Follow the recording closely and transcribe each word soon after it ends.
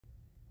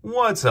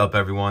What's up,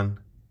 everyone?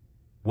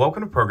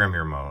 Welcome to Program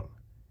Your Remote.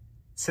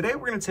 Today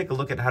we're going to take a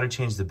look at how to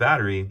change the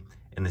battery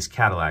in this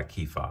Cadillac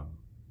key fob.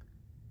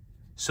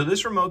 So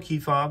this remote key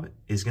fob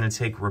is going to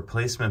take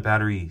replacement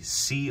battery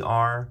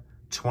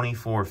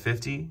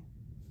CR2450.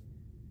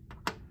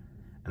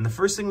 And the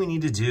first thing we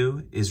need to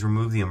do is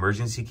remove the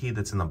emergency key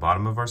that's in the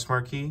bottom of our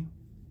smart key.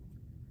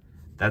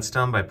 That's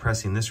done by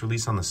pressing this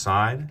release on the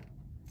side,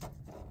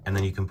 and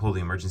then you can pull the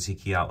emergency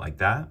key out like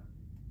that.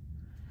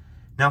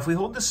 Now, if we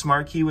hold the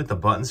smart key with the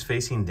buttons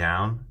facing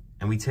down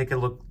and we take a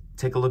look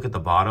at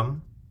the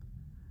bottom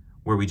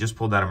where we just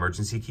pulled that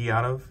emergency key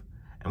out of,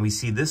 and we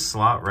see this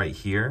slot right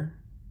here,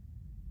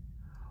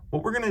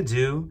 what we're gonna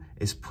do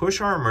is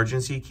push our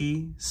emergency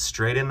key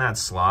straight in that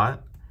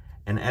slot,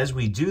 and as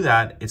we do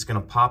that, it's gonna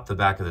pop the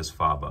back of this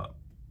fob up.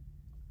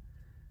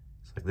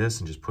 It's like this,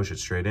 and just push it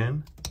straight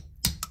in.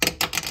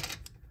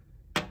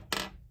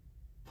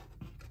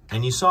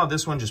 And you saw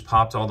this one just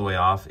popped all the way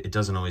off. It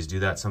doesn't always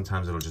do that.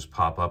 Sometimes it'll just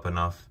pop up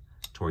enough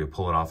to where you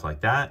pull it off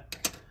like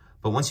that.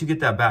 But once you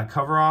get that back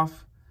cover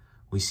off,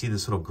 we see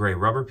this little gray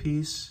rubber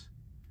piece.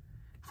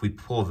 If we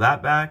pull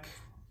that back,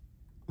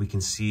 we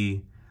can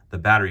see the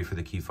battery for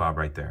the key fob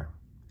right there.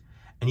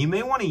 And you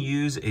may want to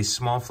use a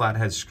small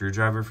flathead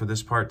screwdriver for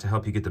this part to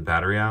help you get the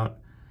battery out.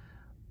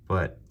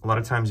 But a lot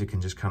of times you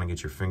can just kind of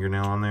get your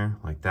fingernail on there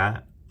like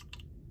that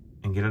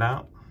and get it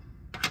out.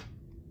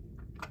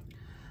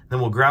 Then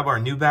we'll grab our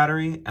new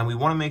battery, and we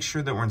want to make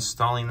sure that we're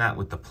installing that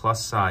with the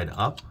plus side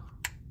up.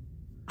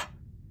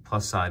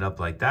 Plus side up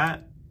like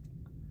that.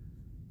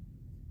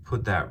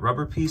 Put that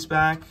rubber piece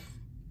back,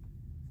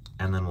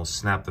 and then we'll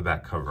snap the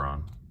back cover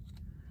on.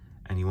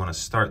 And you want to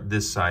start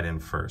this side in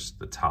first,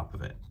 the top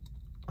of it,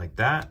 like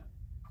that.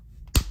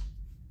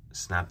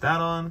 Snap that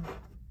on.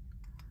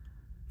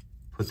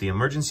 Put the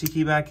emergency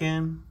key back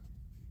in,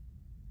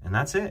 and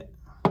that's it.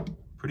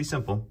 Pretty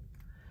simple.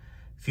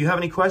 If you have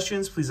any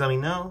questions, please let me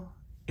know.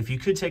 If you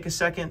could take a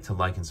second to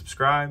like and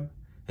subscribe,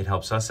 it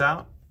helps us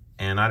out,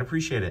 and I'd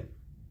appreciate it.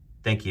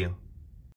 Thank you.